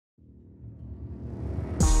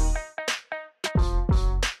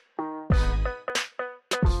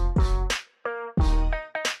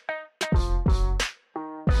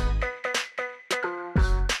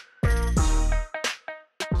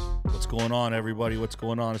going on, everybody? What's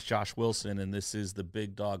going on? It's Josh Wilson, and this is the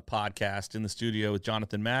Big Dog Podcast in the studio with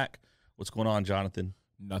Jonathan Mack. What's going on, Jonathan?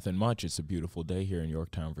 Nothing much. It's a beautiful day here in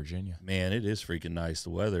Yorktown, Virginia. Man, it is freaking nice. The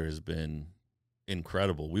weather has been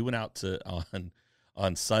incredible. We went out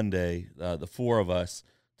on Sunday, the four of us,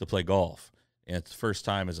 to play golf, and it's the first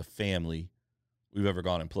time as a family we've ever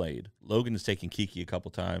gone and played. Logan has taken Kiki a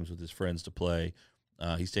couple times with his friends to play.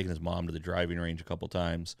 He's taken his mom to the driving range a couple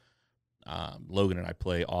times. Logan and I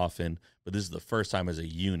play often, but this is the first time as a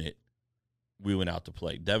unit we went out to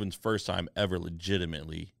play. Devin's first time ever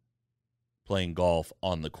legitimately playing golf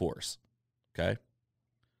on the course. Okay?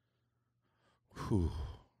 Whew.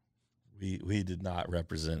 We did not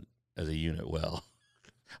represent as a unit well.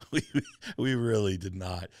 we really did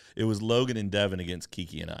not. It was Logan and Devin against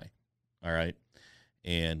Kiki and I. All right?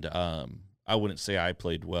 And I wouldn't say I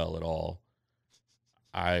played well at all.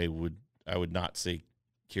 I would not say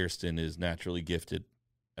Kirsten is naturally gifted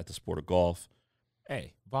at the sport of golf.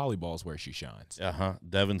 Hey, volleyball's where she shines.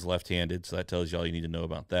 Devin's left-handed, so that tells you all you need to know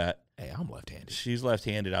about that. Hey, I'm left-handed. She's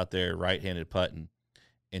left-handed out there, right-handed putting,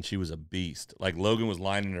 and she was a beast. Like, Logan was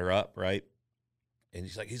lining her up, right? And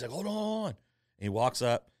he's like, hold on. And he walks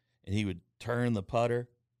up, and he would turn the putter,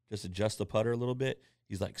 just adjust the putter a little bit.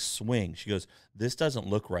 He's like, swing. She goes, this doesn't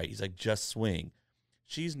look right. He's like, just swing.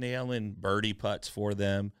 She's nailing birdie putts for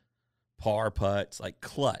them, par putts, like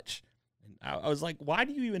clutch. And I was like, why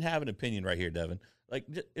do you even have an opinion right here, Devin? Like,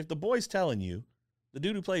 if the boy's telling you, the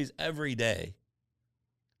dude who plays every day,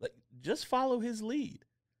 like, just follow his lead.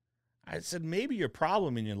 I said, maybe your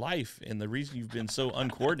problem in your life and the reason you've been so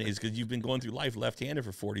uncoordinated is because you've been going through life left-handed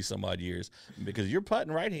for 40 some odd years, because you're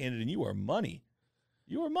putting right-handed and you are money.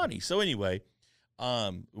 You are money. So anyway,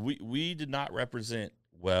 we did not represent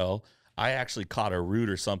well. I actually caught a root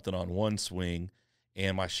or something on one swing,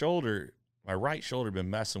 and my right shoulder had been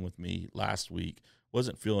messing with me last week.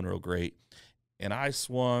 Wasn't feeling real great. And I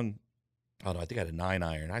swung, I think I had a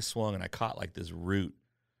 9-iron. I swung and I caught like this root.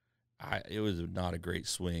 It was not a great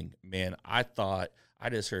swing. Man, I thought I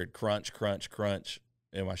just heard crunch, crunch, crunch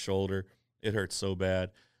in my shoulder. It hurt so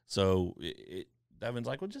bad. So Devin's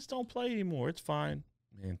like, well, just don't play anymore. It's fine.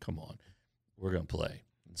 Man, come on. We're going to play.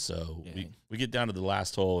 And so we get down to the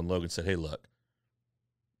last hole, and Logan said, hey, look,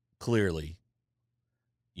 clearly,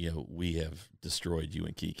 we have destroyed you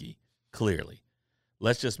and Kiki. Clearly.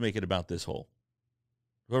 Let's just make it about this hole.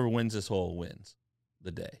 Whoever wins this hole wins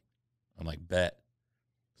the day. I'm like, bet.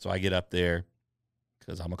 So I get up there,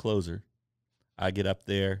 because I'm a closer. I get up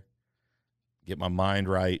there, get my mind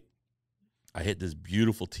right. I hit this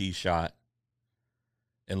beautiful tee shot,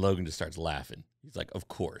 and Logan just starts laughing. He's like, of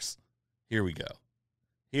course. Here we go.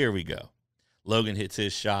 Here we go. Logan hits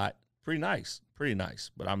his shot. Pretty nice,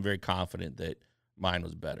 but I'm very confident that mine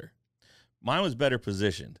was better. Mine was better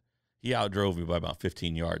positioned. He outdrove me by about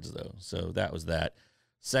 15 yards, though, so that was that.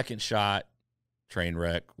 Second shot, train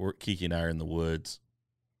wreck. Kiki and I are in the woods.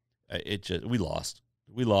 We lost.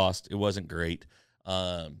 It wasn't great.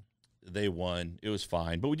 They won. It was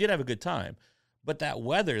fine, but we did have a good time. But that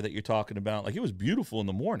weather that you're talking about, like, it was beautiful in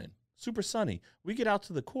the morning, super sunny. We get out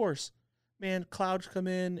to the course, man, clouds come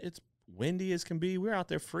in. It's windy as can be. We're out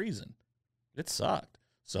there freezing. It sucked.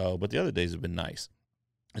 So, but the other days have been nice.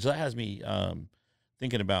 So that has me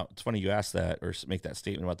thinking about, it's funny you asked that or make that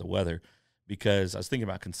statement about the weather, because I was thinking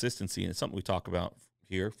about consistency, and it's something we talk about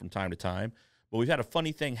here from time to time. But we've had a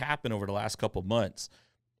funny thing happen over the last couple of months.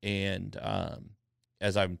 And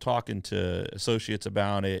as I'm talking to associates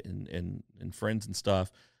about it and friends and stuff,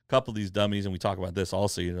 a couple of these dummies, and we talk about this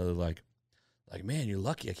also, they're like, man, you're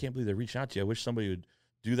lucky. I can't believe they're reaching out to you. I wish somebody would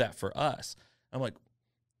do that for us. I'm like,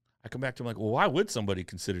 I come back to them like, well, why would somebody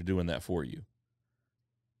consider doing that for you?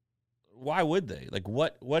 Why would they? Like,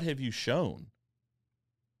 what have you shown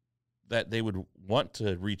that they would want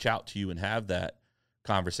to reach out to you and have that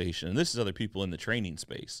conversation? And this is other people in the training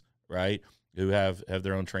space, right, who have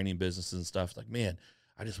their own training businesses and stuff. Like, man,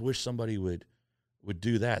 I just wish somebody would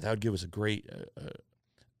do that. That would give us a great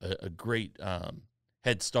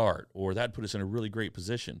head start, or that'd put us in a really great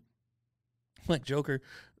position. I'm like, Joker,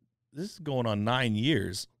 this is going on 9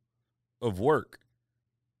 years of work,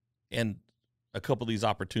 and a couple of these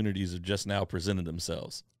opportunities have just now presented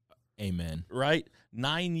themselves. Amen. Right?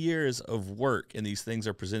 9 years of work, and these things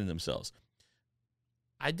are presenting themselves.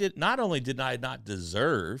 Not only did I not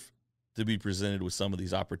deserve to be presented with some of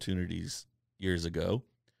these opportunities years ago,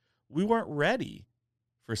 we weren't ready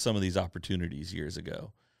for some of these opportunities years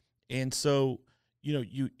ago. And so,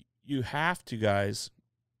 you have to, guys,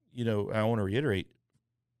 I want to reiterate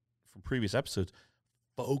from previous episodes,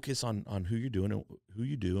 focus on who you're doing and who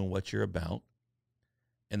you do and what you're about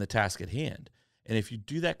and the task at hand. And if you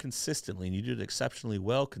do that consistently and you do it exceptionally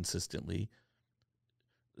well consistently,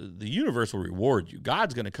 the universe will reward you.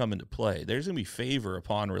 God's going to come into play. There's going to be favor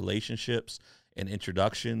upon relationships and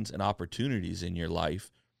introductions and opportunities in your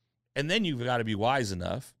life. And then you've got to be wise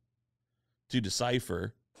enough to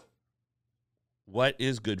decipher what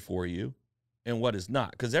is good for you and what is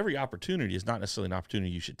not. Because every opportunity is not necessarily an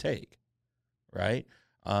opportunity you should take, right?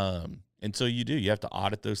 And so you have to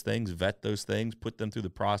audit those things, vet those things, put them through the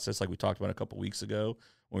process like we talked about a couple weeks ago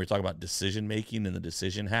when we were talking about decision-making and the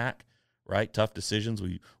decision hack, right? Tough decisions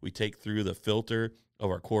we take through the filter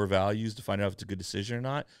of our core values to find out if it's a good decision or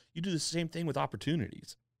not. You do the same thing with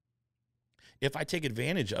opportunities. If I take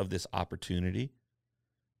advantage of this opportunity,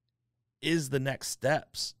 is the next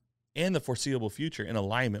steps and the foreseeable future in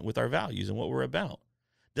alignment with our values and what we're about?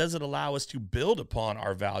 Does it allow us to build upon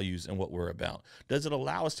our values and what we're about? Does it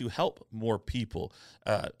allow us to help more people,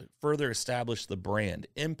 further establish the brand,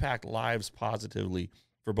 impact lives positively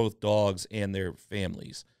for both dogs and their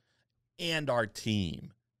families, and our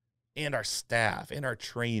team, and our staff, and our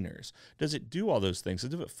trainers? Does it do all those things?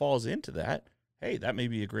 And if it falls into that, hey, that may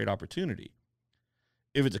be a great opportunity.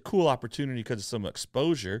 If it's a cool opportunity because of some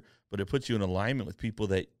exposure, but it puts you in alignment with people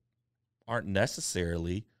that aren't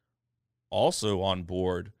necessarily also on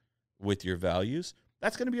board with your values,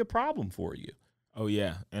 that's going to be a problem for you. Oh,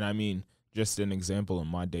 yeah. And I mean, just an example in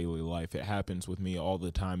my daily life, it happens with me all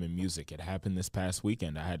the time in music. It happened this past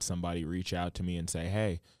weekend. I had somebody reach out to me and say,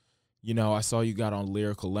 hey, you know, I saw you got on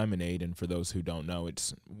Lyrical Lemonade. And for those who don't know,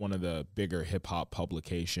 it's one of the bigger hip hop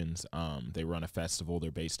publications. They run a festival.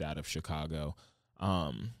 They're based out of Chicago.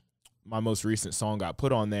 My most recent song got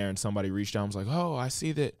put on there and somebody reached out and was like, oh, I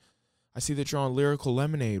see that you're on Lyrical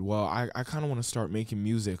Lemonade. Well, I kind of want to start making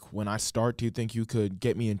music. When I start, do you think you could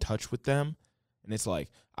get me in touch with them? And it's like,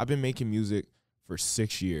 I've been making music for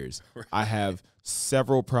 6 years. Right. I have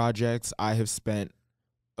several projects. I have spent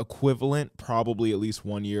equivalent, probably at least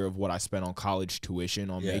 1 year of what I spent on college tuition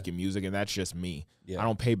on making music, and that's just me. Yeah. I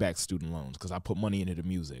don't pay back student loans because I put money into the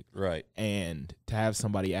music. Right. And to have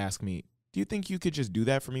somebody ask me, do you think you could just do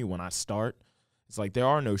that for me when I start? It's like there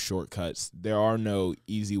are no shortcuts. There are no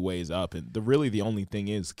easy ways up. And the only thing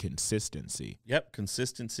is consistency. Yep,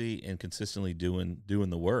 consistency and consistently doing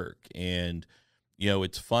the work. And, you know,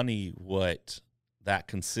 it's funny what that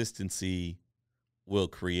consistency will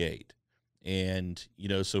create. And, you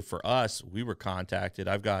know, so for us, we were contacted.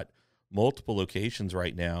 I've got multiple locations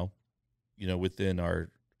right now, you know, within our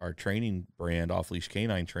training brand, Off Leash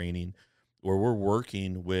Canine Training, where we're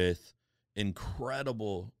working with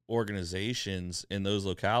incredible organizations in those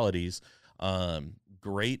localities,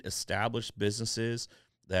 great established businesses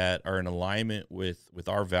that are in alignment with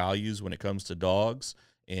our values when it comes to dogs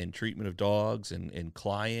and treatment of dogs and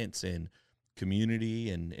clients and community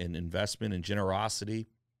and investment and generosity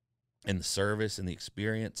and the service and the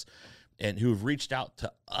experience, and who have reached out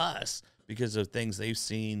to us because of things they've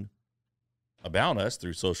seen about us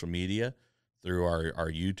through social media, through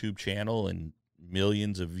our YouTube channel and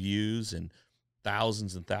millions of views and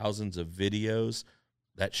thousands of videos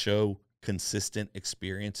that show consistent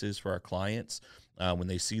experiences for our clients. When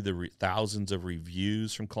they see the thousands of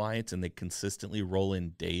reviews from clients and they consistently roll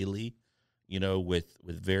in daily, you know, with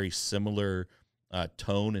very similar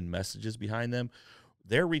tone and messages behind them,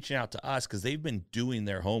 they're reaching out to us because they've been doing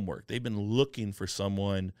their homework. They've been looking for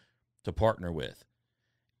someone to partner with.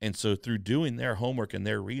 And so through doing their homework and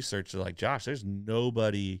their research, they're like, Josh, there's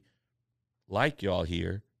nobody like y'all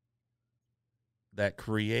here that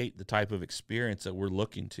create the type of experience that we're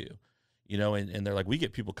looking to, you know, and they're like, we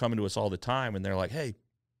get people coming to us all the time and they're like, hey,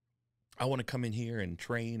 I want to come in here and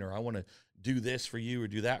train, or I want to do this for you or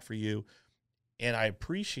do that for you. And I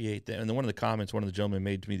appreciate that. And then one of the comments one of the gentlemen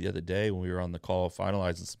made to me the other day when we were on the call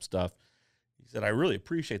finalizing some stuff, he said, I really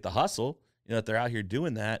appreciate the hustle, you know, that they're out here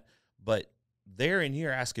doing that, but they're in here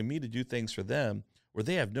asking me to do things for them where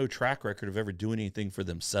they have no track record of ever doing anything for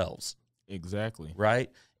themselves. Exactly. Right?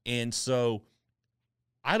 And so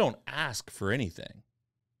I don't ask for anything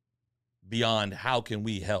beyond how can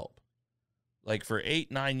we help. Like for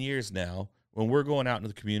 8-9 years now, when we're going out into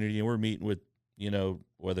the community and we're meeting with, you know,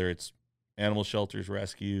 whether it's animal shelters,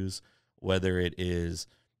 rescues, whether it is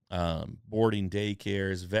boarding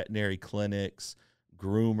daycares, veterinary clinics,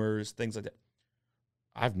 groomers, things like that,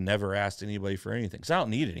 I've never asked anybody for anything because I don't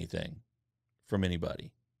need anything from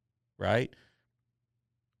anybody, right?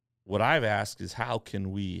 What I've asked is, how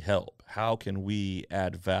can we help? How can we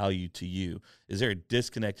add value to you? Is there a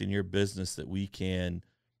disconnect in your business that we can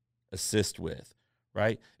assist with,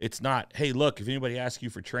 right? It's not, hey, look, if anybody asks you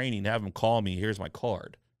for training, have them call me. Here's my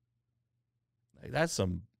card. Like, that's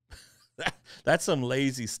some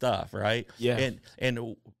lazy stuff, right? Yeah.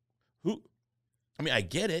 And I mean, I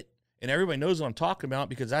get it. And everybody knows what I'm talking about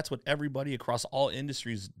because that's what everybody across all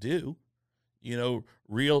industries do. You know,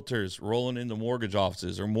 realtors rolling into mortgage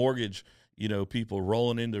offices, or mortgage, people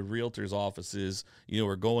rolling into realtors' offices,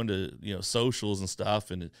 or going to, socials and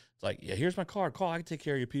stuff. And it's like, yeah, here's my card. Call. I can take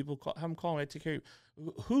care of you people. Call, have them call me. I take care of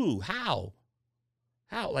you. Who? How?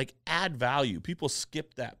 Like, add value. People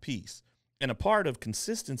skip that piece. And a part of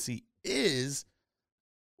consistency is,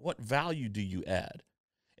 what value do you add?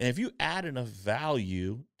 And if you add enough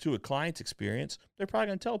value to a client's experience, they're probably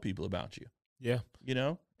going to tell people about you. Yeah.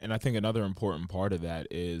 And I think another important part of that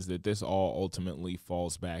is that this all ultimately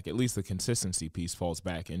falls back, at least the consistency piece falls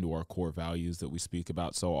back into our core values that we speak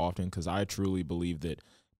about so often, because I truly believe that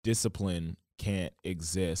discipline can't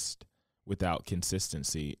exist without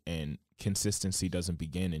consistency, and consistency doesn't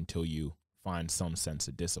begin until you find some sense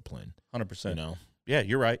of discipline. 100%. Yeah,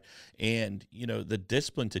 you're right. And, the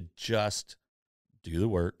discipline to just do the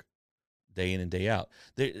work day in and day out.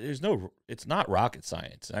 It's not rocket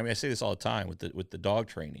science. I mean, I say this all the time with the dog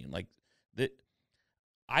training. Like,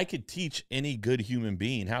 I could teach any good human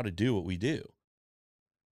being how to do what we do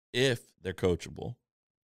if they're coachable,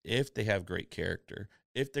 if they have great character,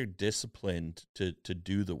 if they're disciplined to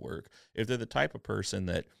do the work, if they're the type of person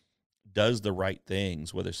that does the right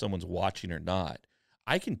things, whether someone's watching or not.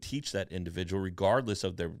 I can teach that individual, regardless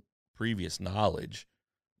of their previous knowledge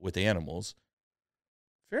with animals,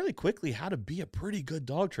 fairly quickly how to be a pretty good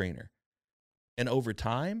dog trainer. And over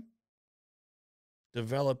time,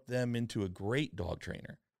 develop them into a great dog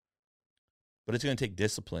trainer. But it's going to take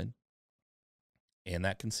discipline and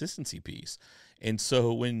that consistency piece. And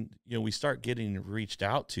so when, we start getting reached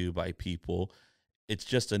out to by people, it's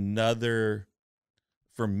just another,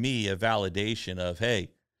 for me, a validation of, hey,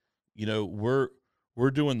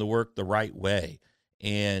 we're doing the work the right way.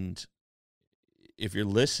 And if you're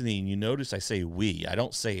listening, you notice I say we. I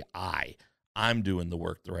don't say I. I'm doing the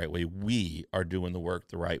work the right way. We are doing the work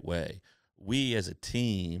the right way. We as a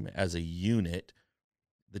team, as a unit,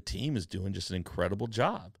 the team is doing just an incredible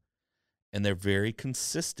job. And they're very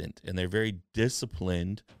consistent and they're very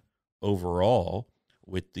disciplined overall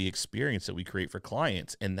with the experience that we create for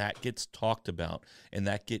clients. And that gets talked about and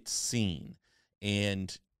that gets seen.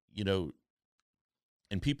 And,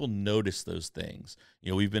 and people notice those things.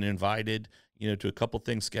 We've been invited, to a couple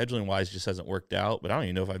things scheduling wise, just hasn't worked out. But I don't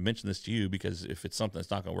even know if I've mentioned this to you, because if it's something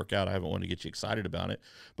that's not going to work out, I haven't wanted to get you excited about it.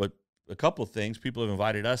 But a couple of things, people have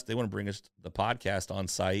invited us. They want to bring us the podcast on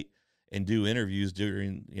site and do interviews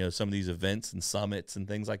during, some of these events and summits and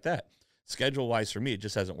things like that. Schedule wise for me, it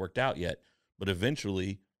just hasn't worked out yet. But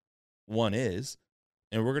eventually one is,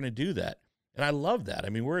 and we're going to do that. And I love that. I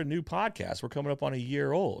mean, we're a new podcast. We're coming up on a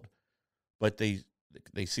year old. But they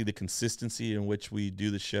see the consistency in which we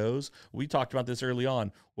do the shows. We talked about this early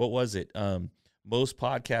on. What was it? Most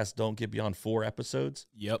podcasts don't get beyond 4 episodes.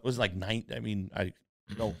 Yep. It was like 9. I mean, I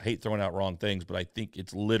don't hate throwing out wrong things, but I think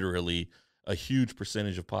it's literally a huge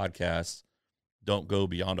percentage of podcasts don't go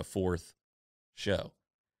beyond a 4th show.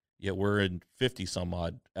 Yet we're in 50 some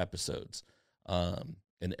odd episodes.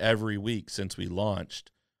 And every week since we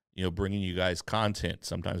launched, bringing you guys content,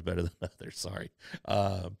 sometimes better than others, sorry.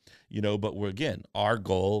 But our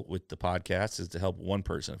goal with the podcast is to help one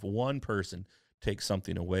person. If one person takes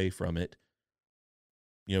something away from it,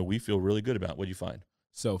 we feel really good about it. What do you find?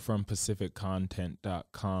 So from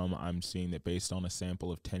pacificcontent.com, I'm seeing that based on a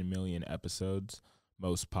sample of 10 million episodes,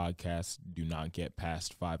 most podcasts do not get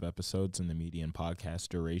past 5 episodes, and the median podcast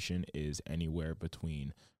duration is anywhere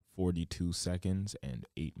between 42 seconds and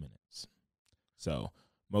 8 minutes. So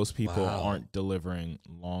most people aren't delivering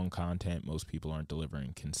long content. Most people aren't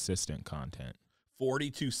delivering consistent content.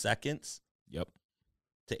 42 seconds? Yep.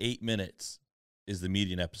 To 8 minutes is the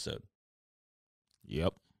median episode.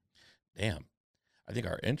 Yep. Damn. I think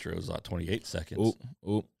our intro is about 28 seconds.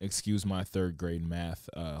 Oh, excuse my 3rd grade math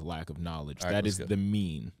lack of knowledge. Right, that is the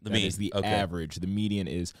mean. That is the average. The median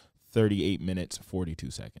is 38 minutes,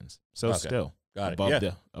 42 seconds. So still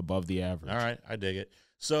above the average. All right, I dig it.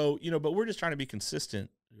 So, but we're just trying to be consistent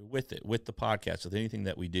with it, with the podcast, with anything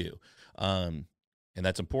that we do. And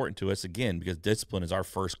that's important to us, again, because discipline is our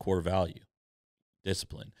first core value.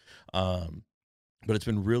 Discipline. But it's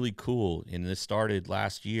been really cool. And this started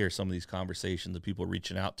last year, some of these conversations of people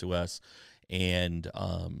reaching out to us. And,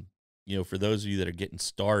 for those of you that are getting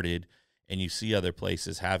started and you see other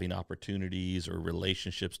places having opportunities or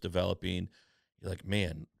relationships developing, you're like,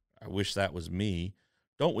 man, I wish that was me.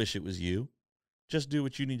 Don't wish it was you. Just do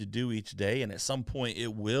what you need to do each day. And at some point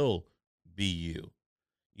it will be you,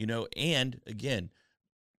 and again,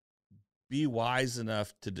 be wise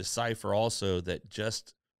enough to decipher also that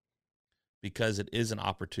just because it is an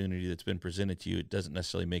opportunity that's been presented to you, it doesn't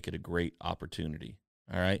necessarily make it a great opportunity.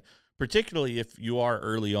 All right. Particularly if you are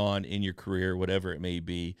early on in your career, whatever it may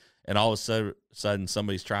be, and all of a sudden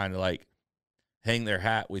somebody's trying to like hang their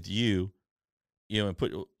hat with you, and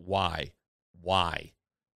put why?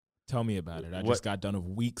 Tell me about it. I What? just got done of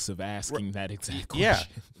weeks of asking that exact Yeah.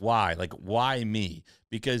 question. Why? Like, why me?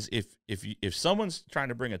 Because if someone's trying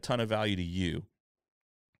to bring a ton of value to you,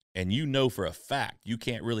 and you know for a fact you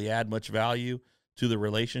can't really add much value to the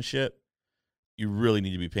relationship, you really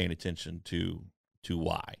need to be paying attention to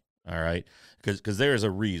why. All right, because there is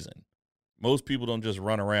a reason. Most people don't just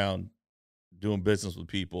run around doing business with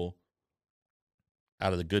people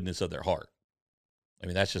out of the goodness of their heart. I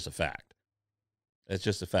mean, that's just a fact. That's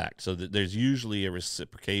just a fact. So there's usually a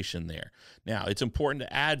reciprocation there. Now, it's important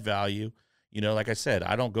to add value. Like I said,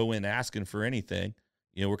 I don't go in asking for anything.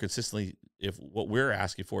 We're consistently, if what we're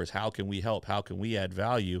asking for is how can we help? How can we add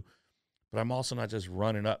value? But I'm also not just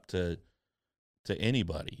running up to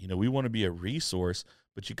anybody. We want to be a resource,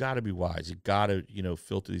 but you got to be wise. You got to,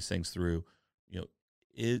 filter these things through.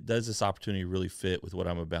 Does this opportunity really fit with what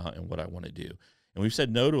I'm about and what I want to do? And we've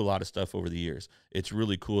said no to a lot of stuff over the years. It's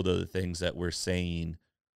really cool, though, the things that we're saying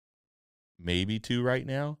maybe to right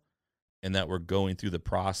now, and that we're going through the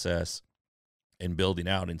process and building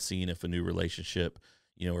out and seeing if a new relationship,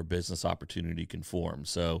 or business opportunity can form.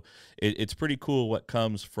 So it's pretty cool what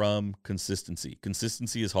comes from consistency.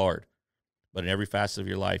 Consistency is hard, but in every facet of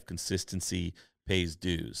your life, consistency pays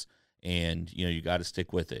dues, and you got to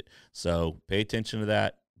stick with it. So pay attention to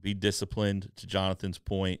that. Be disciplined. To Jonathan's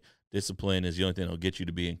point, discipline is the only thing that will get you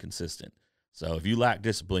to being consistent. So if you lack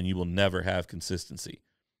discipline, you will never have consistency.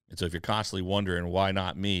 And so if you're constantly wondering, why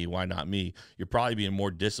not me? Why not me? You're probably being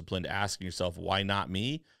more disciplined, asking yourself, why not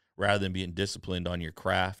me? Rather than being disciplined on your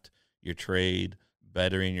craft, your trade,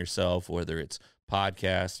 bettering yourself, whether it's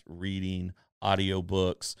podcasts, reading,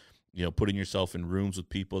 audiobooks, putting yourself in rooms with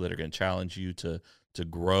people that are going to challenge you to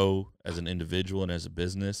grow as an individual and as a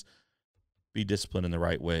business. Be disciplined in the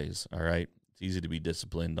right ways, all right? It's easy to be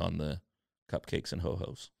disciplined on the cupcakes and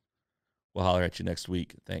ho-hos. We'll holler at you next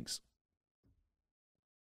week. Thanks.